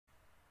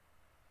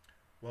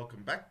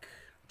Welcome back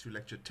to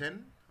lecture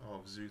 10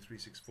 of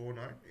ZOO3649,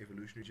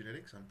 Evolutionary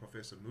Genetics. I'm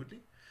Professor Moodley,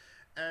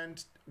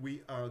 and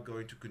we are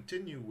going to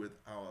continue with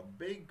our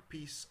big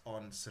piece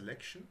on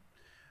selection.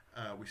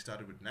 We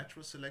started with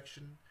natural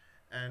selection,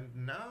 and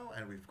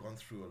we've gone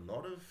through a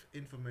lot of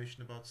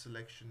information about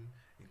selection,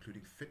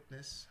 including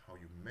fitness, how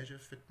you measure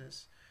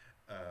fitness,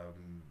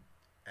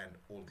 and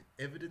all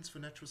the evidence for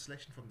natural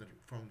selection from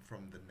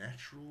the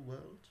natural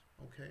world.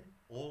 Okay,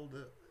 all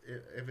the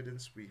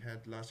evidence we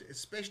had last year.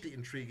 Especially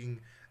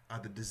intriguing are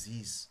the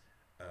disease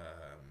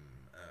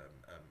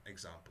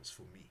examples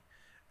for me,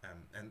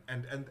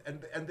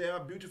 and they are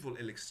beautiful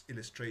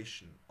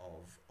illustration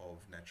of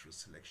natural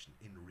selection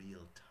in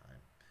real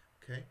time.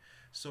 Okay,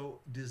 so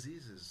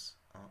diseases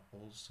are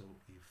also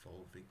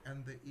evolving,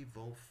 and they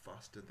evolve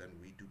faster than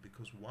we do,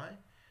 because why?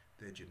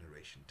 Their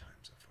generation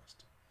times are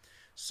faster.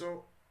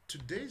 So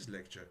today's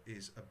lecture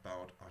is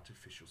about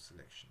artificial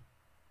selection,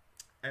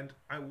 and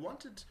I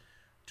wanted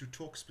to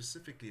talk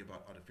specifically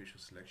about artificial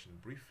selection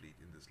briefly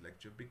in this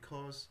lecture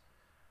because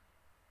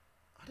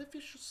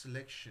artificial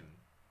selection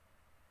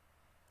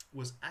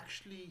was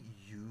actually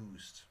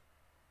used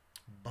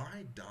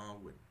by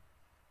Darwin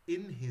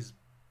in his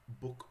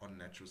book on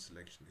natural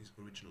selection, his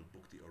original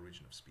book, The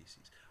Origin of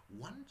Species.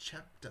 One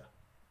chapter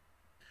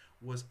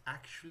was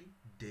actually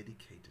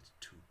dedicated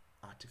to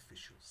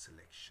artificial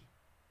selection.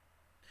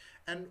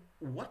 And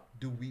what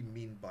do we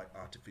mean by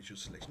artificial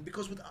selection?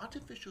 Because with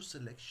artificial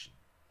selection,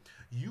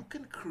 you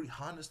can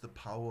harness the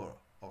power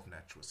of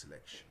natural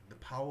selection, the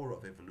power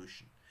of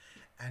evolution,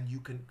 and you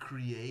can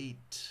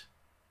create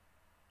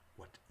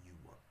what you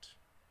want.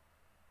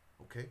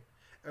 Okay?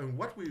 And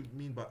what we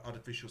mean by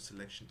artificial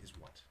selection is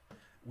what?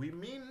 We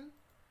mean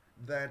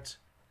that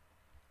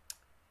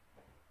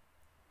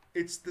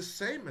it's the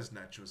same as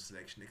natural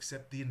selection,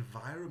 except the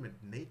environment,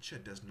 nature,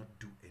 does not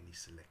do any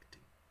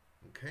selecting.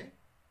 Okay?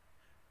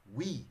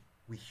 We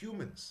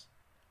humans,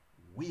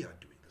 we are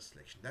doing the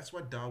selection. That's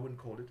why Darwin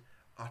called it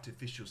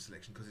artificial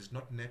selection, because it's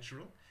not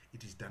natural,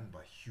 it is done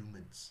by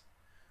humans.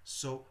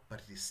 So,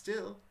 but it is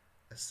still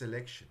a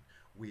selection.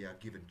 We are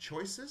given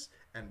choices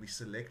and we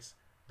select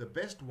the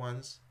best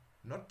ones,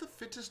 not the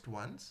fittest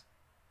ones,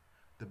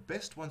 the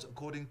best ones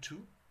according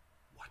to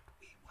what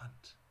we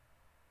want.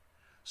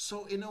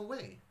 So in a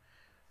way,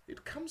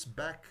 it comes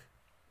back,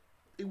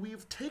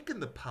 we've taken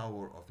the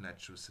power of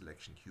natural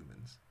selection,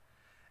 humans,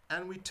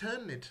 and we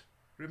turn it.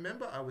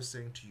 Remember, I was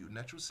saying to you,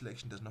 natural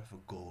selection does not have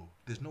a goal.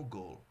 There's no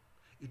goal.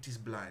 It is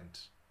blind.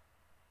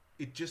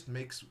 It just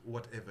makes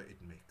whatever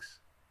it makes.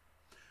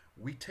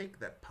 We take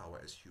that power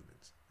as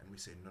humans and we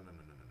say, no.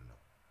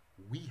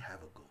 We have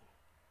a goal.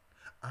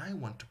 I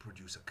want to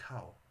produce a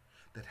cow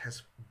that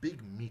has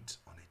big meat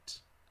on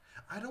it.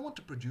 I don't want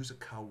to produce a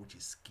cow which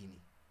is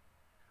skinny.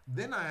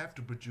 Then I have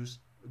to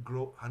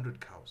grow 100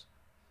 cows.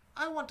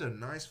 I want a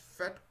nice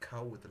fat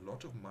cow with a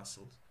lot of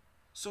muscles,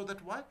 so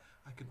that why?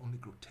 I can only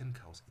grow 10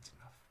 cows. It's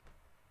enough.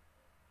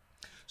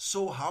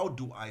 So how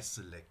do I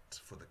select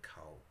for the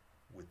cow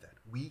with that?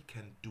 We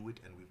can do it,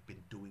 and we've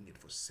been doing it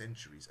for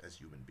centuries as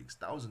human beings,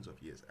 thousands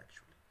of years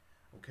actually.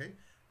 Okay?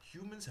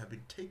 Humans have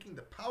been taking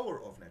the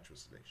power of natural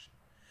selection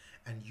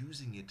and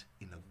using it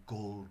in a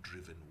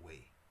goal-driven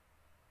way.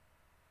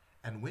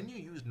 And when you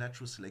use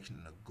natural selection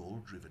in a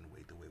goal-driven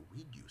way, the way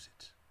we'd use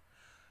it,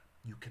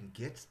 you can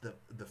get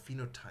the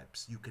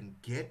phenotypes, you can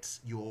get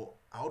your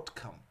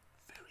outcome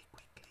very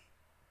quickly.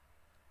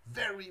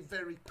 Very,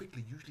 very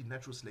quickly. Usually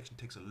natural selection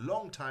takes a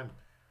long time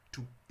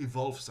to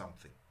evolve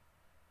something.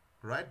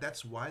 Right?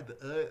 That's why the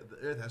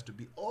earth has to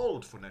be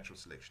old for natural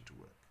selection to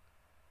work.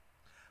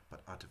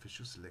 But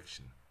artificial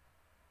selection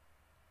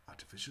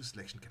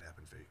can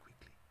happen very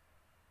quickly.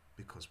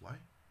 Because why?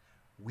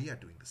 We are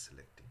doing the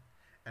selecting,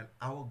 and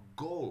our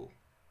goal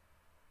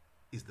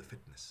is the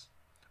fitness.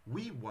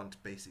 We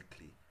want,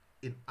 basically,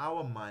 in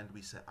our mind,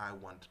 we say, I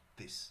want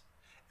this.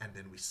 And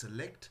then we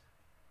select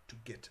to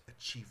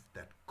achieve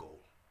that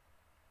goal.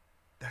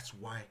 That's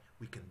why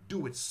we can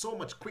do it so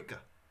much quicker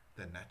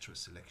than natural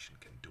selection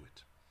can do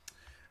it.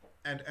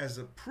 And as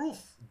a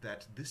proof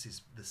that this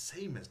is the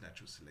same as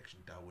natural selection,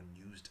 Darwin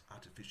used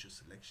artificial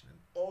selection and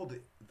all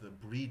the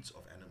breeds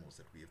of animals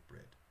that we have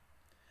bred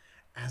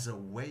as a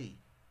way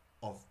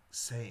of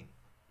saying,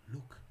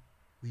 look,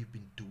 we've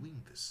been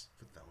doing this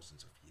for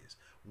thousands of years.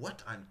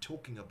 What I'm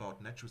talking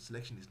about, natural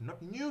selection, is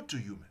not new to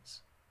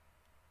humans.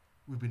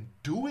 We've been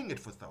doing it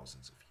for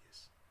thousands of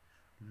years.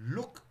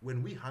 Look,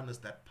 when we harness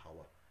that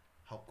power,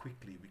 how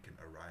quickly we can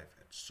arrive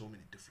at so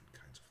many different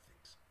kinds of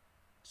things.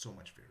 So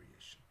much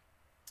variation.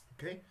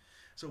 Okay?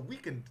 So we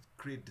can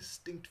create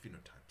distinct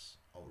phenotypes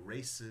of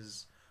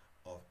races,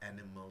 of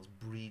animals,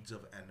 breeds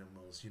of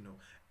animals,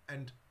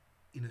 and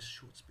in a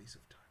short space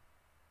of time.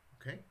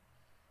 Okay?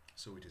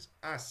 So it is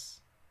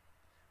us.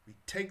 We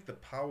take the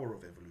power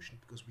of evolution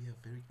because we are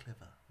very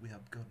clever. We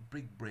have got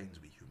big brains,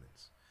 we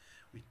humans.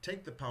 We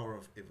take the power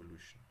of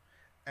evolution,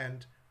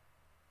 and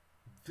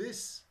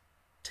this,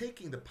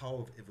 taking the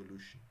power of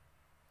evolution,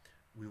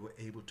 we were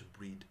able to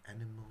breed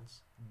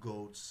animals,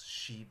 goats,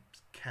 sheep,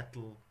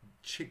 cattle,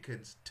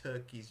 chickens,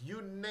 turkeys,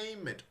 you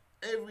name it.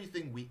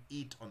 Everything we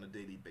eat on a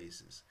daily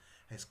basis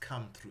has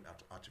come through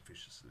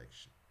artificial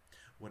selection.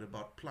 What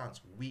about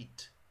plants?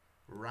 Wheat,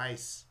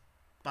 rice,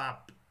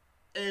 pap,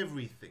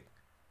 everything.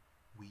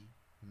 We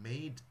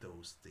made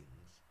those things.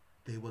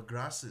 They were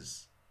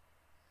grasses.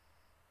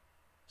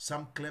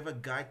 Some clever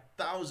guy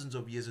thousands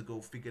of years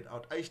ago figured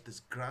out, this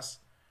grass,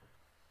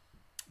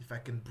 if I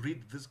can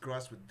breed this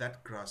grass with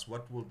that grass,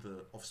 what will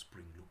the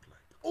offspring look like?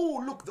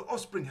 Oh, look, the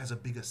offspring has a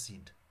bigger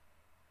seed.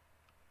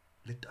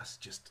 Let us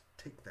just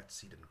take that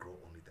seed and grow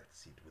only that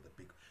seed with a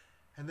big...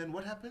 And then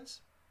what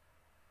happens?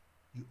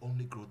 You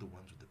only grow the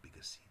ones with the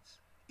bigger seeds.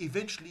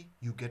 Eventually,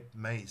 you get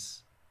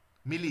maize,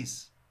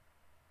 millies,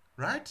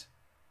 right?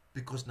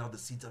 Because now the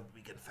seeds are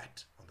big and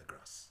fat on the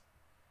grass.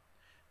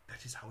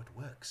 That is how it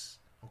works,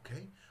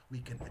 okay? We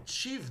can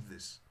achieve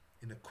this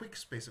in a quick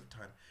space of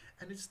time.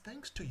 And it's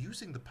thanks to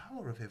using the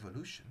power of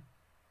evolution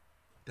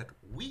that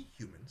we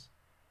humans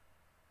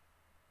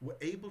were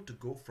able to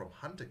go from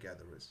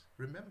hunter-gatherers.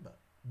 Remember,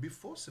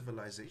 before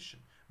civilization,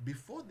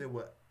 before there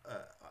were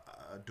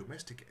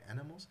domestic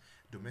animals,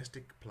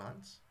 domestic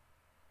plants,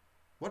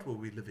 what were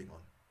we living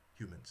on,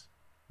 humans?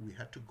 We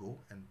had to go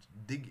and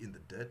dig in the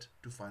dirt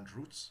to find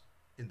roots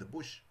in the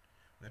bush.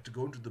 We had to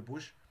go into the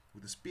bush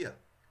with a spear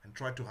and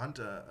try to hunt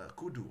a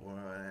kudu or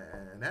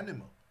an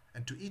animal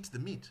and to eat the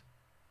meat.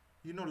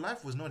 You know,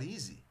 life was not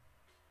easy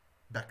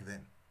back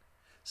then.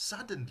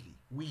 Suddenly,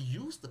 we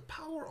use the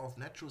power of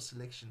natural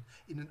selection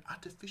in an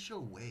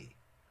artificial way,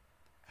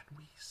 and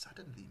we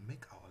suddenly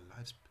make our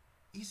lives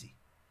easy.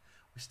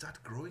 We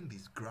start growing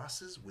these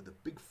grasses with a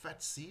big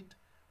fat seed.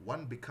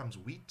 One becomes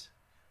wheat,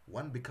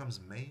 one becomes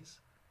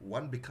maize,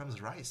 one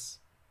becomes rice.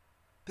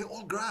 They're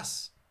all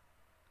grass,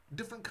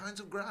 different kinds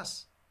of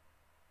grass.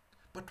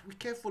 But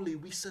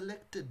we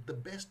selected the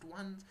best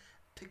ones,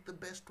 take the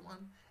best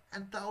one,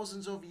 and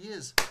thousands of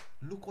years,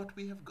 look what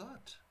we have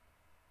got.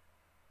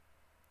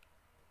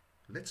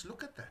 Let's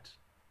look at that.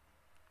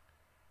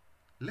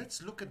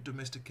 Let's look at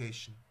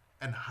domestication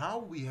and how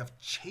we have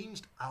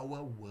changed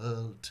our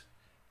world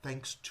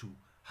thanks to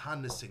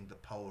harnessing the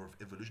power of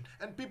evolution.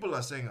 And people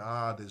are saying,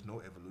 there's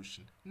no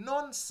evolution.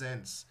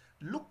 Nonsense.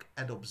 Look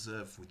and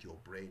observe with your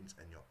brains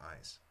and your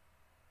eyes.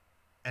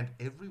 And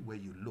everywhere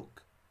you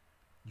look,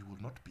 you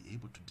will not be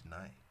able to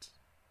deny it,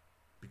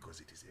 because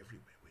it is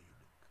everywhere where you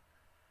look.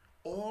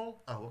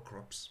 All our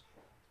crops,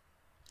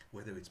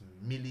 whether it's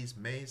millies,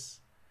 maize,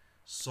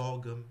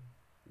 sorghum,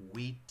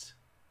 wheat,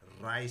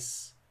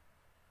 rice,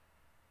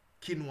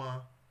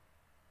 quinoa,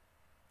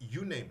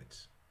 you name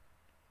it,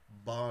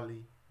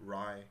 barley,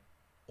 rye,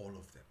 all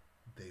of them,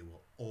 they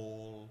were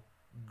all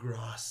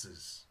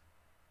grasses.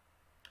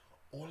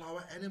 All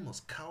our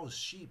animals, cows,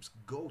 sheep,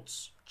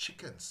 goats,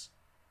 chickens,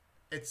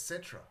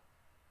 etc.,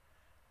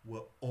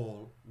 were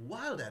all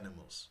wild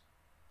animals.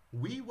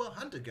 We were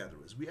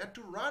hunter-gatherers. We had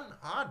to run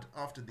hard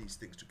after these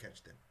things to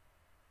catch them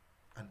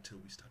until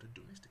we started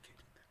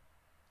domesticating them.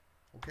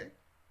 Okay?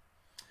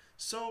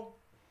 So,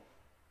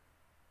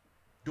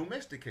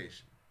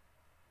 domestication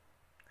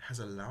has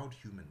allowed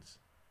humans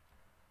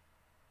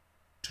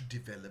to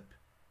develop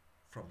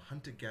from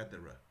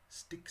hunter-gatherer,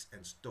 sticks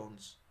and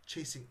stones,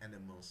 chasing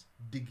animals,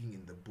 digging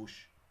in the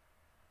bush,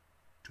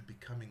 to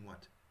becoming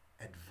what?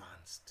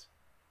 Advanced.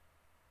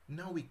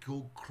 Now we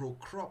grow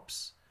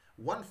crops.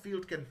 One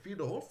field can feed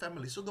the whole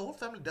family, so the whole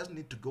family doesn't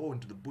need to go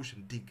into the bush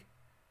and dig.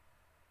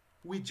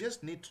 We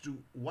just need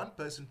one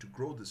person to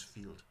grow this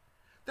field.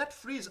 That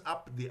frees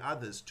up the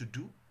others to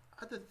do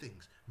other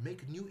things,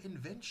 make new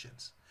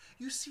inventions.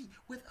 You see,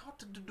 without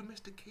the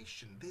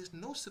domestication, there's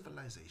no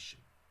civilization.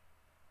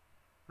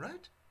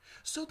 Right?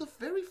 So the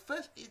very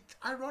first, it's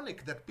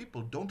ironic that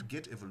people don't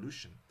get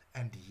evolution,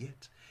 and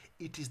yet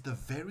it is the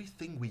very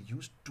thing we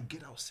use to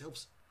get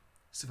ourselves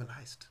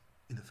civilized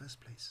in the first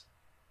place.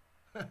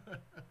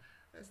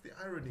 That's the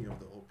irony of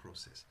the whole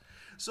process.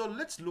 So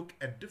let's look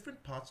at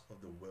different parts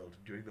of the world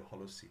during the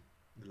Holocene,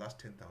 the last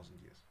 10,000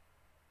 years.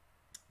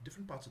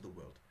 Different parts of the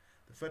world.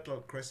 The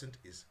Fertile Crescent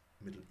is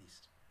Middle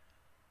East.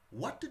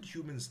 What did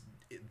humans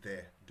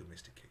there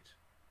domesticate?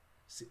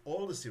 See,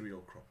 all the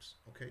cereal crops,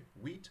 okay?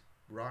 Wheat,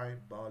 rye,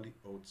 barley,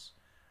 oats,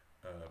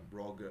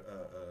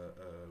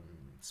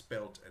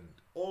 spelt, and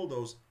all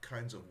those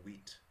kinds of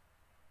wheat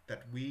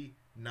that we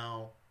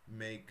now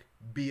make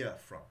beer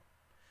from.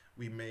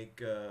 We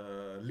make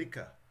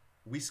liquor,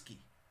 whiskey.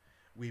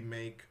 We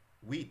make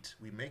wheat.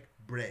 We make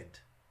bread,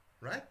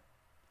 right?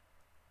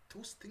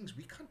 Those things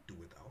we can't do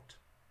without.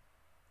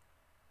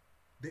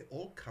 They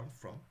all come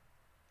from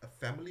a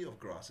family of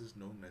grasses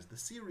known as the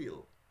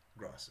cereal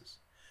grasses,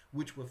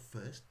 which were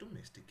first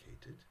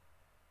domesticated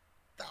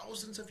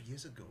thousands of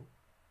years ago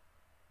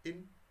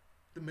in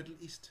the Middle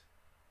East.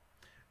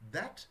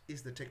 That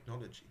is the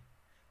technology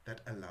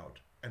that allowed.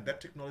 And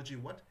that technology,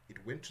 what?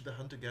 It went to the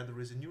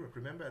hunter-gatherers in Europe.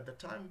 Remember, at the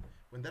time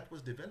when that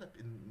was developed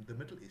in the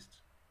Middle East,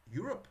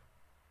 Europe,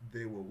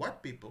 they were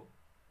white people,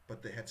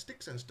 but they had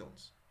sticks and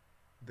stones.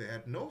 They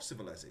had no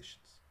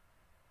civilizations.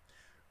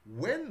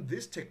 When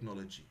this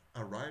technology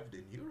arrived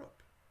in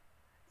Europe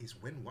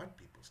is when white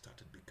people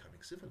started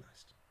becoming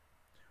civilized.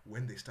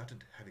 When they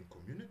started having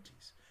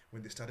communities,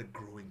 when they started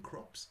growing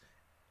crops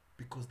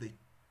because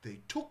they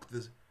took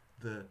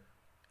the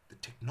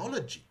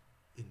technology.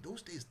 In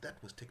those days,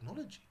 that was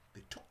technology.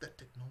 They took that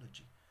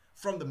technology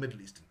from the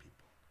Middle Eastern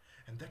people.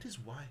 And that is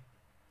why,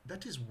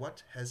 that is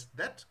what has,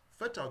 that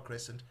Fertile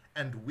Crescent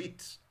and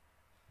wheat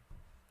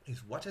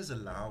is what has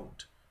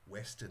allowed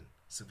Western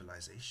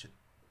civilization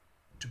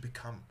to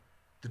become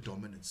the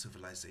dominant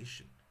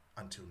civilization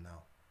until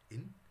now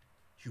in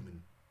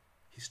human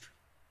history.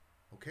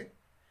 Okay?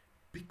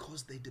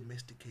 Because they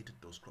domesticated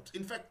those crops.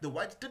 In fact, the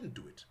whites didn't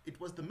do it. It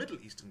was the Middle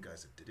Eastern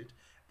guys that did it,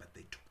 but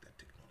they took that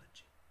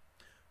technology.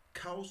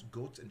 Cows,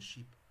 goats, and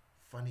sheep,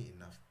 funny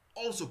enough,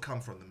 also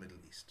come from the Middle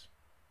East.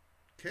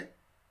 Okay?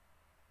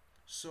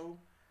 So,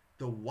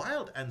 the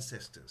wild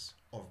ancestors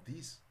of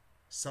these,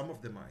 some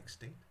of them are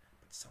extinct,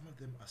 but some of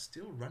them are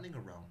still running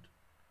around,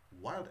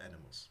 wild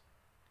animals.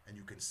 And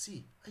you can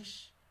see,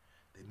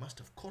 they must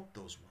have caught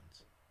those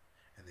ones,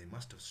 and they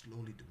must have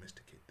slowly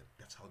domesticated them.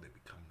 That's how they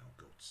become now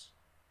goats,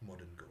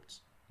 modern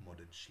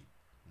sheep,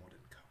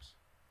 modern cows.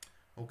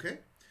 Okay?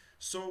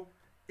 So,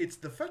 it's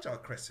the Fertile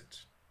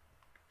Crescent.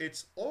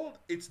 It's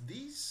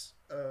these,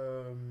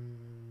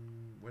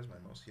 where's my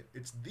mouse here?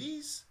 It's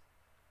these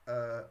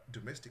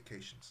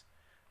domestications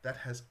that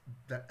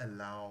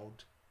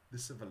allowed the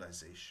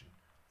civilization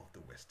of the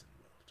Western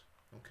world.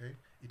 Okay?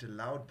 It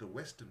allowed the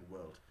Western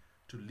world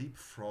to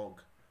leapfrog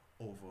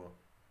over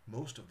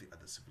most of the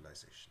other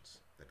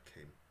civilizations that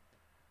came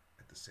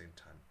at the same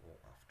time or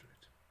after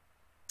it.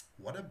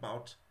 What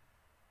about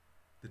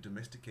the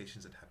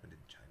domestications that happened in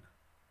China?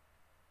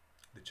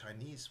 The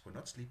Chinese were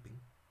not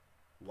sleeping.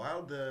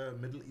 While the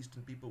Middle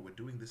Eastern people were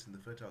doing this in the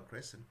Fertile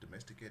Crescent,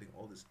 domesticating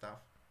all this stuff,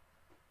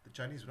 the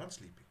Chinese were not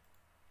sleeping.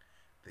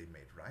 They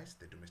made rice,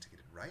 they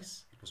domesticated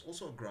rice. It was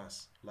also a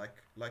grass, like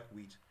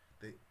wheat.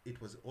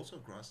 It was also a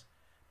grass,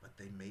 but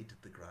they made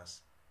the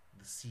grass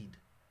the seed.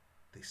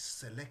 They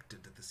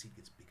selected that the seed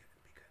gets bigger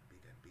and bigger and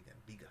bigger and bigger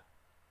and bigger.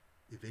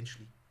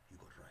 Eventually, you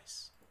got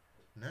rice.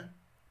 No?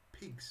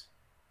 Pigs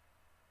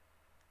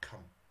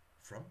come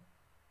from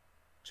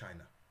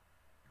China.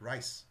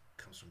 Rice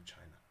comes from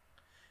China.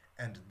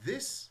 And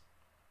these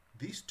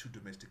two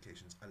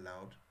domestications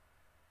allowed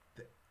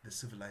the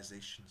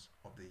civilizations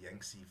of the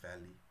Yangtze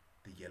Valley,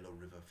 the Yellow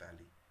River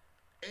Valley,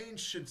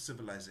 ancient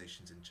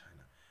civilizations in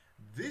China.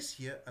 This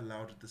here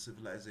allowed the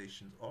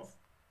civilizations of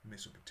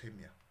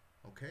Mesopotamia,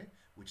 okay,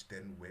 which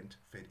then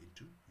fed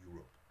into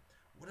Europe.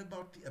 What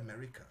about the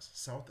Americas,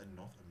 South and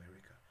North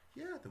America?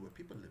 Yeah, there were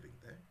people living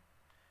there.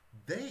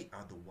 They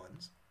are the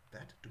ones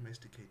that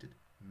domesticated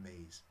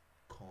maize,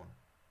 corn,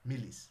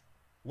 mealies.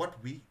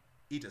 What we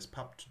eat as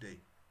pap today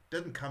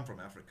doesn't come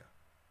from Africa.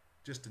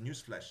 Just a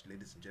newsflash,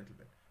 ladies and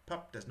gentlemen.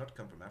 Pap does not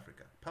come from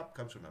Africa. Pap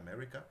comes from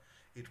America.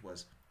 It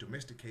was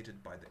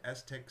domesticated by the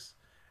Aztecs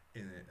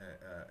and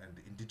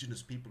the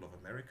indigenous people of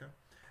America.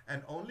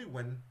 And only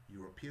when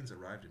Europeans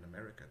arrived in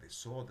America, they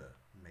saw the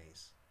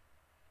maize.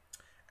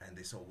 And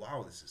they saw,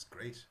 wow, this is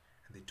great.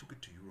 And they took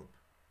it to Europe.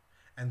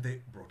 And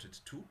they brought it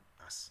to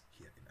us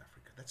here in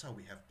Africa. That's how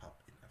we have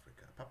pap in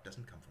Africa. Pap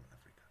doesn't come from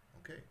Africa.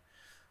 Okay.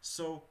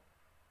 So,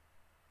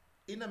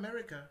 in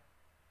America,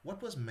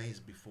 what was maize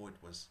before it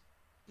was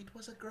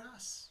a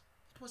grass.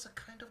 It was a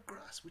kind of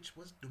grass which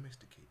was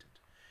domesticated.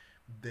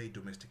 They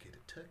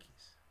domesticated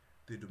turkeys.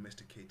 They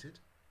domesticated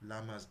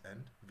llamas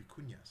and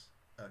vicuñas,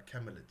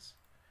 camelids.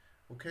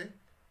 Okay?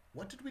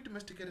 What did we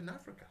domesticate in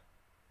Africa?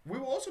 We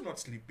were also not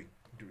sleeping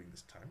during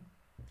this time.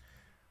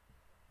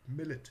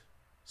 Millet,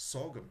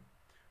 sorghum.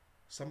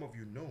 Some of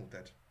you know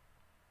that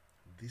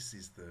this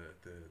is the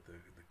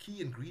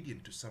key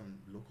ingredient to some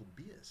local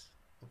beers.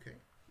 Okay?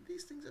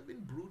 These things have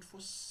been brewed for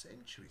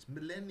centuries,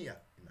 millennia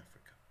in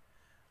Africa.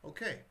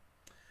 Okay.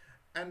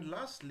 And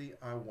lastly,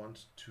 I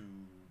want to,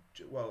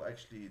 well,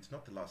 actually, it's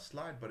not the last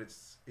slide, but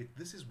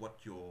this is what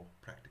your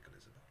practical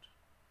is about.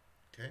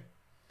 Okay?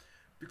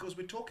 Because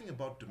we're talking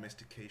about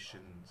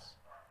domestications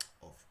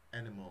of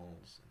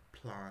animals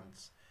and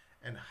plants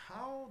and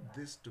how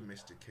these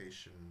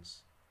domestications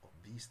of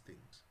these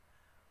things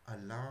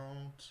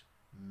allowed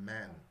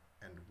man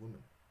and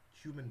woman,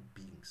 human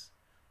beings,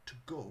 to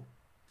go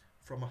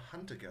from a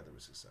hunter-gatherer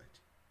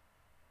society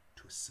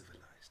to a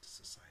civilized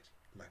society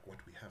like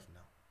what we have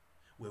now,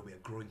 where we are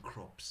growing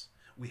crops,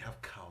 we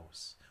have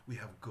cows, we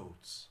have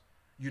goats.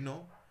 You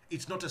know,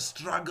 it's not a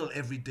struggle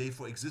every day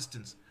for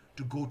existence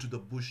to go to the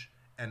bush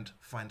and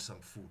find some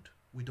food.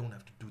 We don't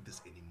have to do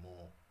this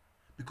anymore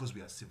because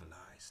we are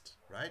civilized,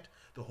 right?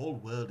 The whole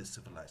world is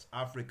civilized.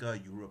 Africa,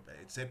 Europe,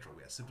 etc.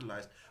 We are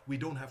civilized. We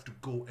don't have to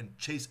go and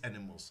chase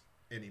animals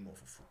anymore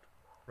for food,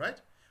 right?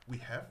 We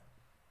have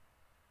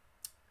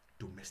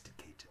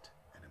domesticated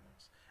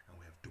animals and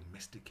we have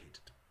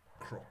domesticated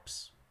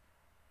crops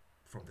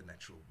from the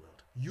natural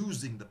world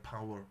using the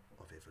power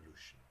of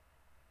evolution.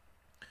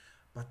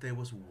 But there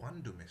was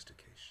one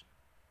domestication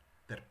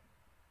that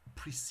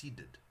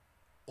preceded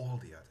all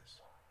the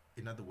others.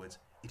 In other words,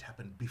 it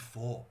happened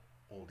before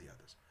all the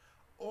others.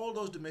 All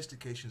those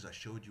domestications I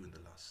showed you in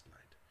the last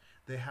slide,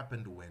 they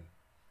happened when?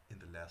 In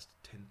the last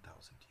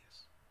 10,000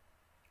 years.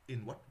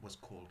 In what was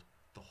called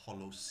the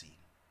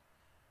Holocene.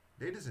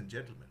 Ladies and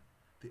gentlemen,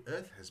 The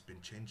Earth has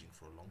been changing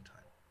for a long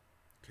time.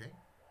 Okay?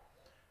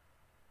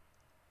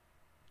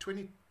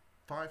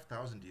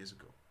 25,000 years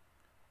ago,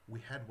 we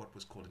had what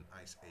was called an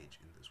ice age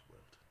in this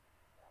world.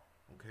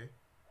 Okay?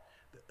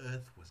 The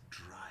Earth was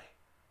dry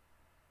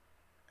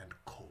and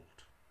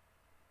cold.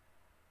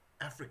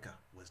 Africa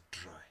was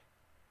dry.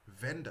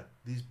 Venda,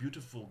 these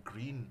beautiful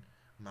green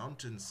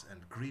mountains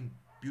and green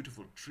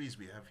beautiful trees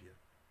we have here,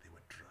 they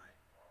were dry.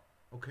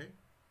 Okay?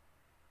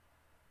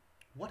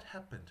 What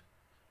happened?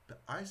 The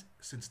ice,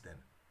 since then,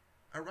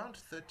 around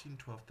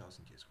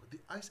 12,000 years ago, the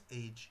ice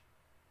age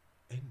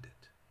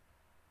ended.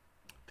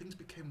 Things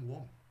became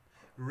warm.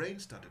 Rain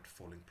started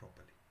falling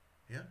properly.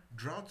 Yeah?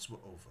 Droughts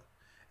were over.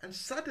 And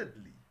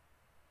suddenly,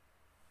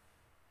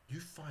 you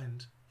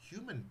find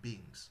human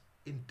beings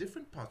in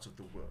different parts of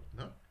the world,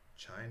 no?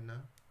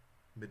 China,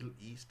 Middle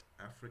East,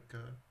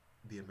 Africa,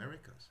 the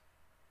Americas,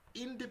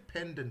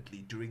 independently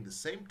during the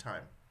same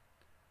time.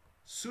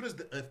 Soon as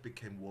the earth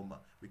became warmer,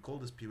 we call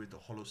this period the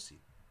Holocene.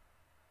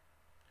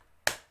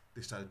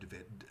 They started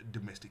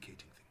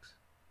domesticating things.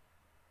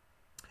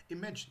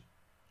 Imagine,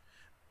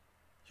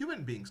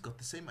 human beings got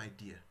the same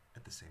idea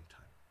at the same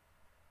time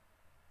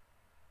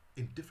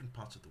in different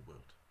parts of the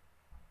world.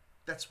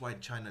 That's why in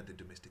China they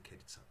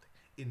domesticated something.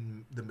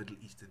 In the Middle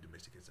East they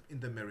domesticated something. In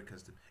the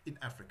Americas, in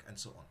Africa, and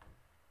so on.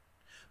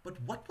 But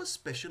what was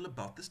special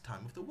about this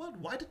time of the world?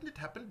 Why didn't it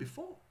happen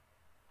before?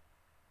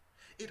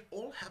 It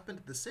all happened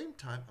at the same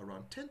time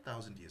around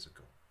 10,000 years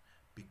ago,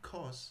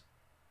 because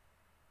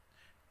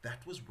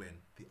that was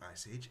when the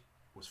ice age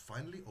was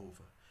finally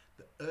over.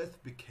 The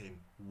earth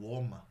became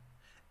warmer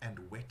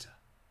and wetter,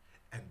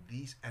 and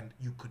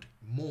you could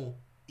more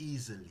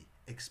easily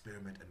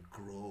experiment and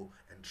grow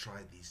and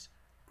try these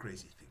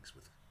crazy things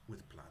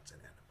with plants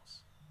and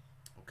animals.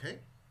 Okay?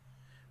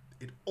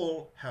 It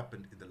all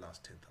happened in the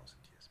last 10,000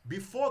 years.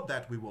 Before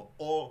that, we were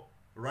all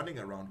running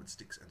around with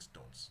sticks and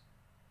stones,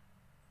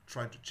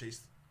 trying to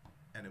chase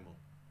animal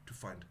to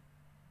find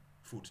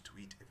food to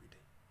eat every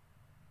day.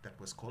 That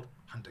was called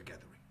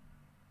hunter-gathering.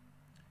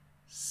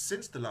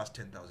 Since the last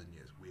 10,000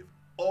 years, we've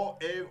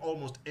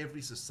almost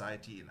every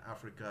society in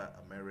Africa,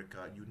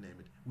 America, you name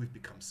it, we've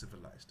become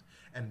civilized.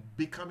 And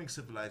becoming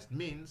civilized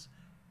means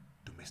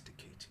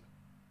domesticating,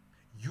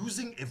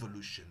 using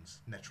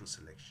evolution's natural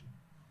selection,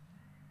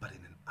 but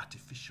in an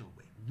artificial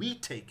way. We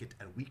take it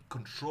and we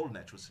control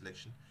natural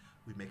selection.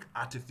 We make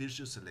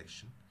artificial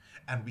selection,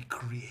 and we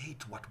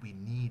create what we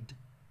need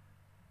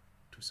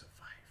to survive.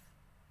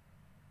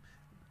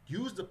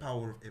 Use the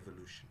power of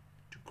evolution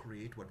to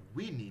create what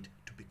we need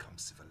to become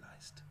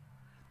civilized.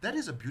 That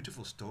is a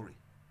beautiful story.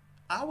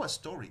 Our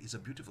story is a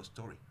beautiful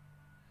story.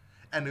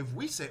 And if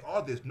we say,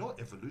 oh, there's no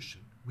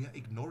evolution, we are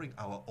ignoring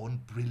our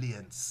own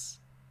brilliance.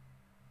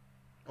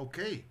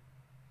 Okay.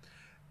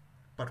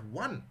 But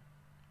one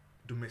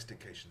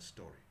domestication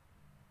story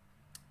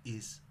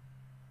is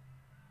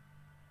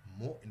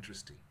more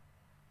interesting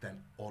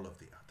than all of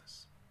the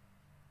others.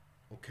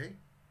 Okay?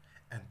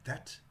 And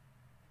that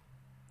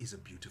is a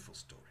beautiful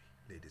story,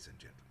 ladies and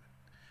gentlemen.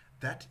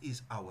 That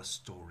is our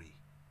story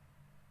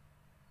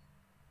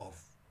of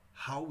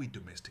how we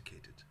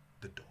domesticated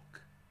the dog.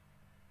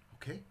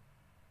 Okay?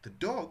 The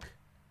dog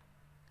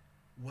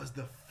was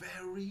the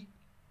very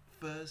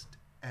first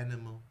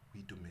animal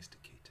we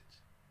domesticated.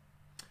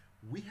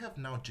 We have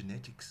now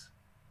genetics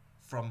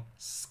from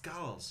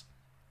skulls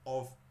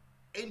of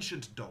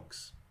ancient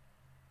dogs,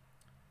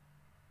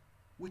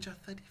 which are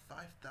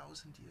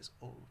 35,000 years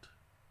old.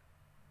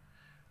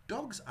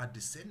 Dogs are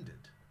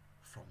descended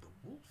from the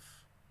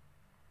wolf.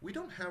 We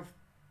don't have,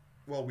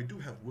 well, we do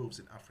have wolves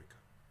in Africa,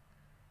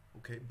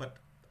 okay, but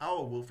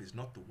our wolf is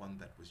not the one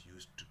that was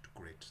used to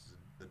create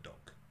the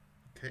dog,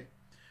 okay?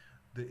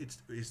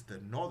 It's the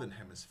northern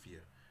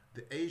hemisphere,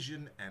 the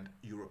Asian and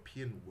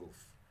European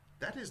wolf.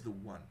 That is the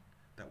one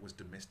that was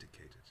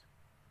domesticated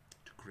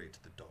to create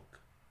the dog.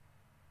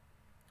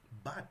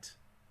 But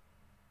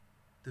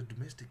the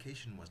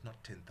domestication was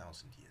not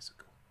 10,000 years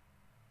ago,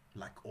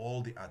 like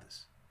all the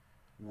others.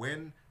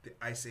 When the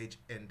ice age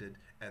ended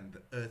and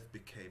the earth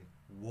became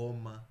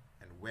warmer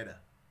and wetter,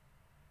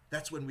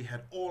 that's when we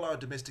had all our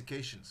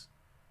domestications,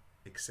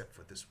 except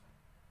for this one.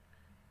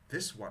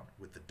 This one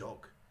with the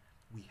dog,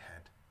 we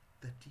had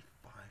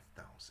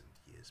 35,000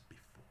 years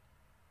before.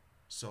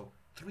 So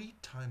 3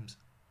 times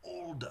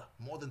older,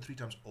 more than 3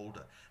 times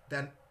older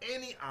than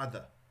any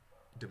other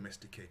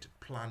domesticated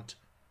plant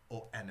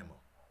or animal.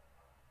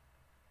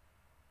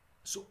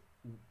 So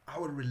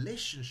our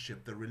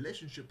relationship, the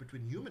relationship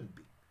between human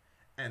being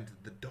and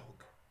the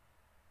dog,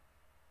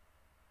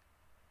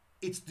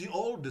 it's the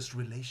oldest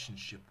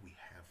relationship we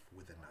have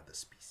with another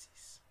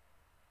species.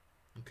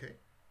 Okay?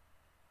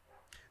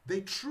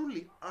 They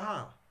truly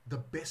are the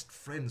best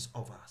friends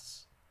of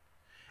us.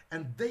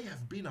 And they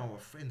have been our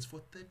friends for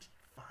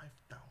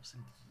 35,000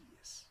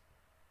 years.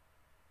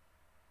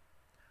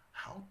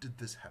 How did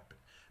this happen?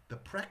 The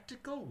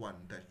practical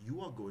one that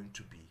you are going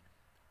to be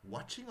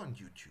watching on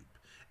YouTube,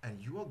 and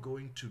you are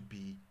going to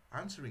be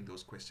answering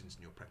those questions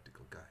in your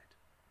practical guide.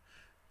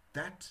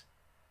 That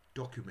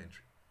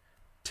documentary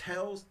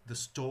tells the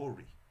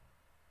story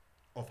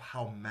of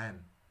how man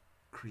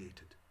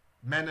created.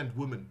 Man and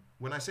woman.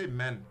 When I say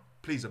man,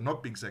 please, I'm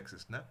not being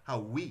sexist, nah? How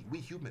we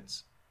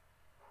humans,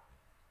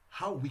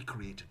 how we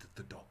created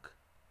the dog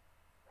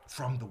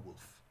from the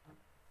wolf.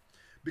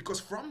 Because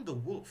from the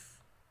wolf,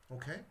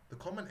 okay, the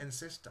common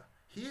ancestor,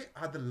 here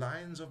are the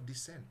lines of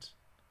descent,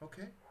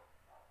 okay?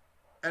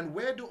 And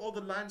where do all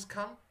the lines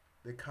come?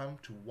 They come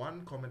to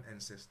one common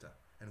ancestor.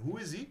 And who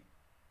is he?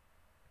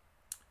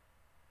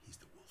 He's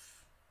the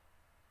wolf,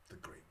 the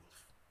grey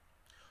wolf.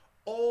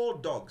 All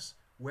dogs,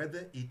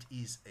 whether it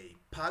is a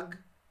pug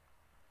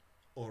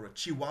or a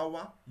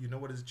chihuahua, you know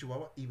what is a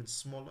chihuahua? Even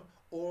smaller,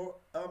 or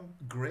a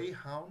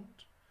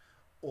greyhound,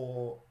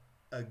 or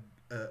a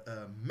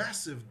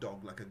massive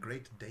dog like a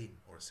Great Dane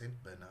or a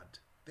Saint Bernard.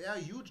 They are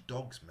huge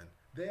dogs, man.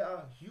 They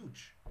are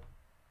huge.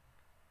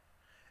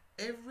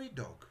 Every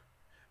dog,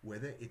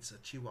 whether it's a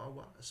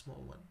chihuahua, a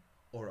small one,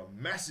 or a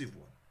massive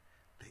one,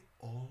 they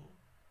all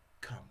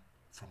come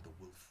from the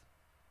wolf.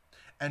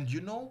 And you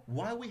know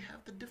why we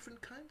have the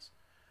different kinds?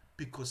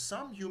 Because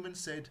some humans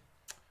said,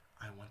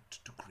 I want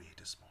to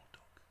create a small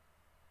dog.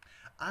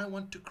 I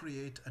want to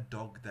create a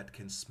dog that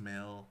can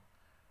smell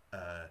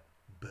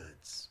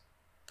birds.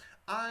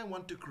 I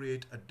want to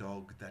create a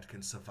dog that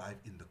can survive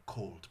in the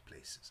cold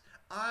places.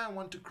 I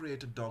want to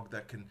create a dog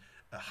that can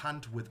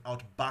hunt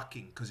without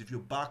barking, because if you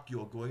bark,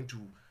 you're going to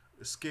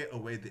scare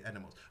away the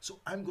animals. So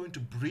I'm going to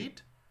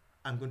breed.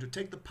 I'm going to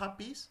take the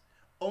puppies,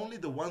 only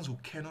the ones who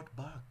cannot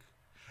bark.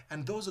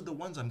 And those are the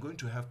ones I'm going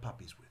to have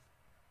puppies with.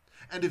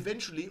 And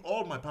eventually,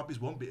 all my puppies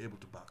won't be able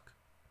to bark.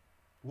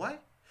 Why?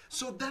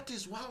 So that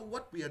is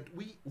what we are.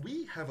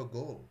 We have a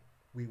goal.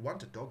 We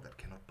want a dog that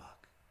cannot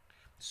bark.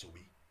 So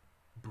we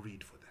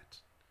breed for that.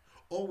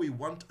 Or we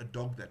want a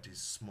dog that is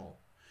small.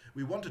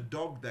 We want a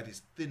dog that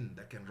is thin,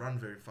 that can run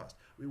very fast.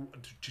 We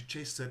want to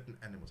chase certain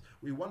animals.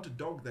 We want a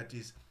dog that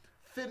is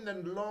thin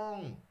and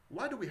long.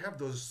 Why do we have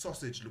those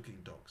sausage-looking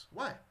dogs?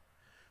 Why?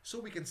 So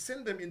we can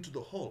send them into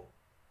the hole,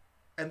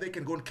 and they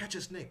can go and catch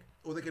a snake,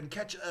 or they can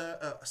catch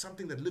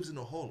something that lives in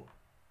a hole.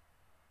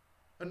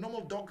 A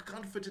normal dog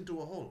can't fit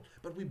into a hole,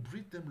 but we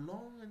breed them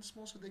long and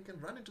small so they can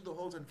run into the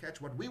holes and catch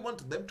what we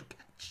want them to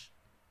catch.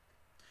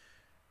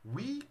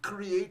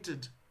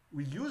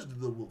 We used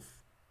the wolf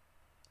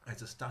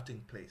as a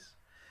starting place,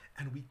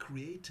 and we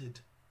created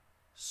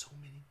so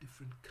many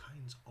different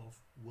kinds of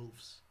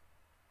wolves,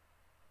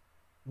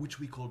 which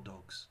we call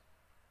dogs.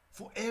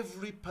 For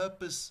every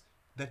purpose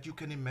that you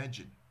can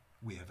imagine,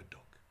 we have a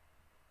dog,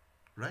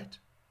 right?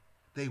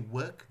 They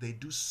work, they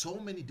do so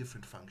many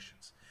different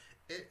functions.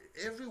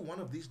 Every one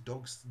of these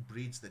dogs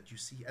breeds that you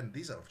see, and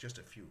these are just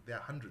a few, there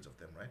are hundreds of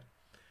them, right?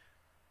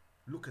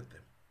 Look at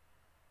them.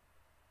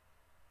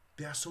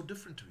 They are so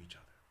different to each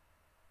other.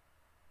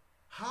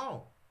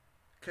 How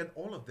can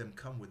all of them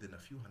come within a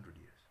few hundred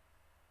years?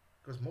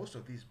 Because most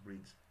of these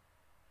breeds,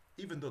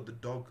 even though the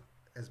dog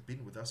has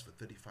been with us for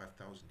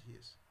 35,000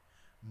 years,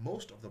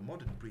 most of the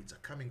modern breeds are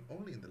coming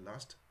only in the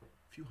last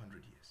few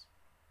hundred years.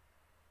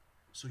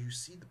 So you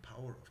see the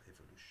power of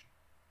evolution.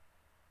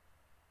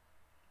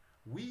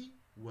 We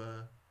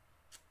were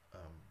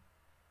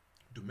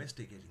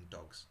domesticating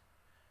dogs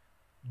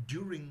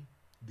during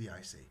the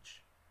Ice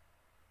Age.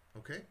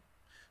 Okay?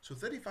 So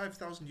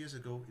 35,000 years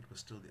ago, it was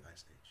still the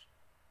Ice Age.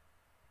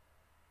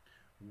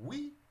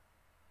 We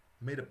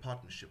made a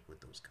partnership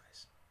with those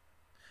guys.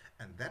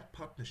 And that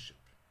partnership,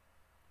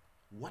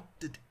 what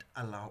did it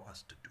allow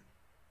us to do?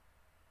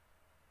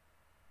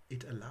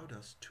 It allowed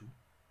us to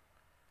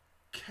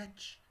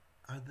catch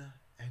other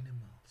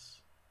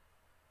animals.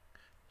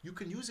 You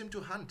can use him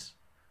to hunt.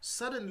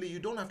 Suddenly, you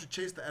don't have to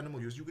chase the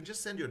animal. You can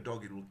just send your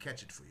dog, it will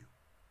catch it for you.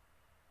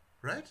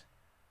 Right?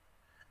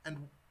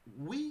 And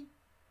we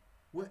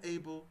were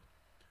able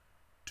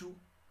to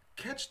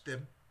catch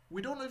them.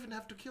 We don't even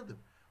have to kill them.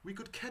 We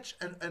could catch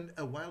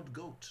a wild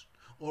goat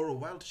or a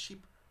wild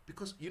sheep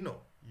because,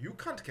 you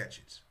can't catch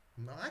it.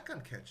 No, I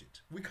can't catch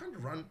it. We can't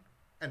run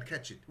and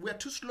catch it. We are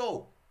too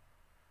slow.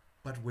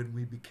 But when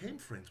we became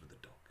friends with the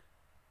dog,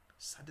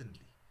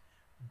 suddenly,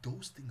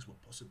 those things were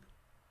possible.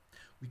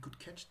 We could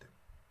catch them.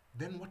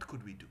 Then what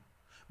could we do?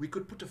 We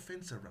could put a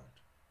fence around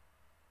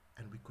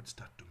and we could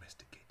start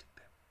domesticating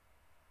them.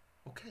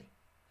 Okay.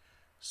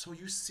 So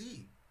you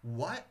see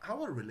why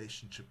our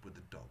relationship with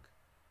the dog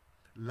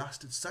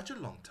lasted such a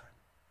long time.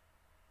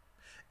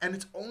 And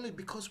it's only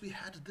because we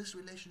had this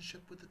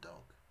relationship with the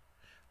dog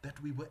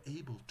that we were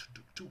able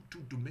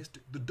to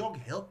domesticate. The dog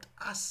helped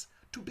us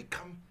to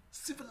become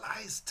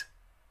civilized.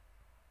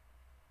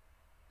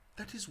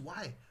 That is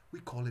why we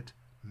call it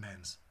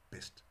man's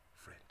best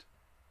friend.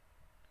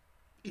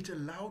 It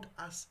allowed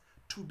us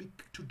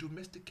to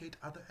domesticate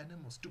other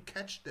animals, to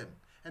catch them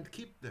and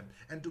keep them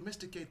and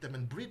domesticate them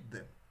and breed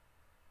them.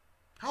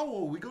 How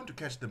are we going to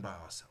catch them by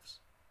ourselves?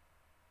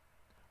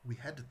 We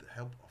had the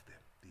help of them,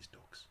 these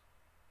dogs.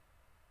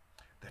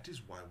 That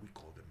is why we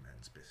call them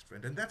man's best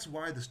friend. And that's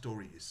why the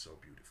story is so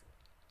beautiful.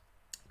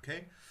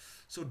 Okay?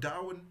 So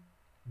Darwin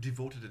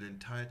devoted an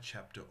entire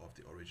chapter of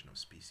The Origin of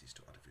Species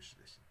to artificial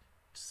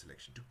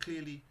selection to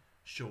clearly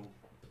show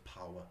the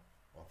power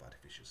of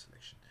artificial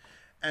selection.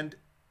 And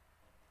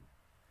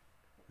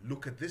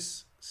look at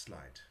this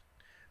slide.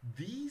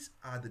 These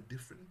are the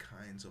different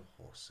kinds of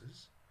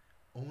horses,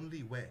 only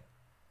where?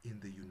 In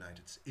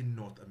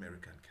North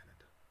America and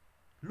Canada.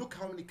 Look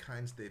how many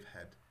kinds they've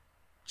had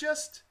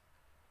just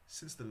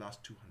since the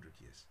last 200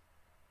 years.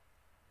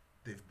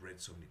 They've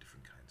bred so many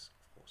different kinds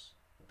of horse.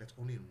 That's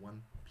only in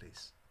one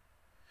place.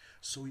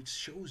 So it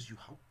shows you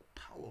how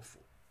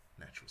powerful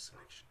natural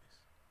selection is.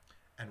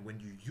 And when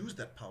you use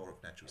that power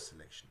of natural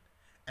selection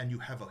and you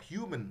have a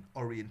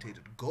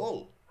human-orientated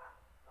goal,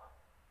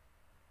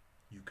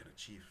 you can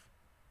achieve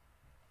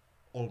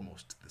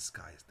almost the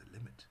sky is the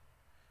limit.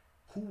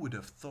 Who would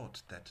have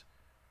thought that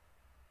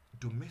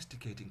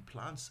domesticating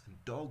plants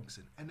and dogs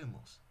and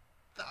animals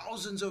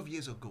thousands of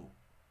years ago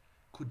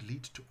could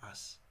lead to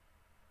us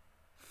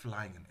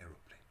flying an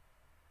aeroplane?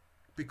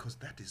 Because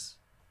that is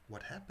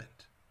what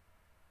happened.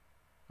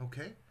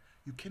 Okay?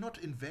 You cannot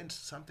invent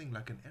something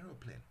like an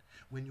aeroplane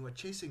when you are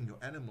chasing your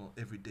animal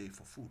every day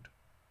for food.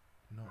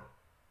 No.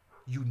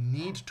 You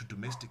need to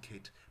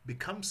domesticate,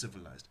 become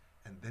civilized,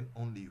 and then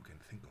only you can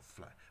think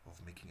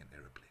of making an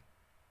aeroplane.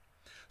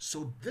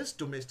 So this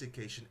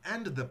domestication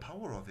and the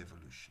power of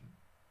evolution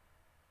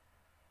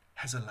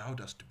has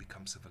allowed us to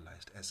become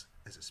civilized as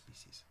a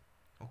species.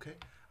 Okay?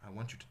 I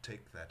want you to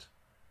take that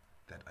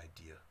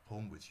idea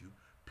home with you.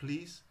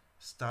 Please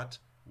start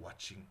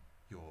watching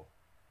your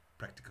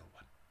practical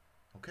one.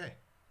 Okay?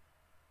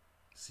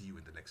 See you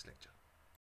in the next lecture.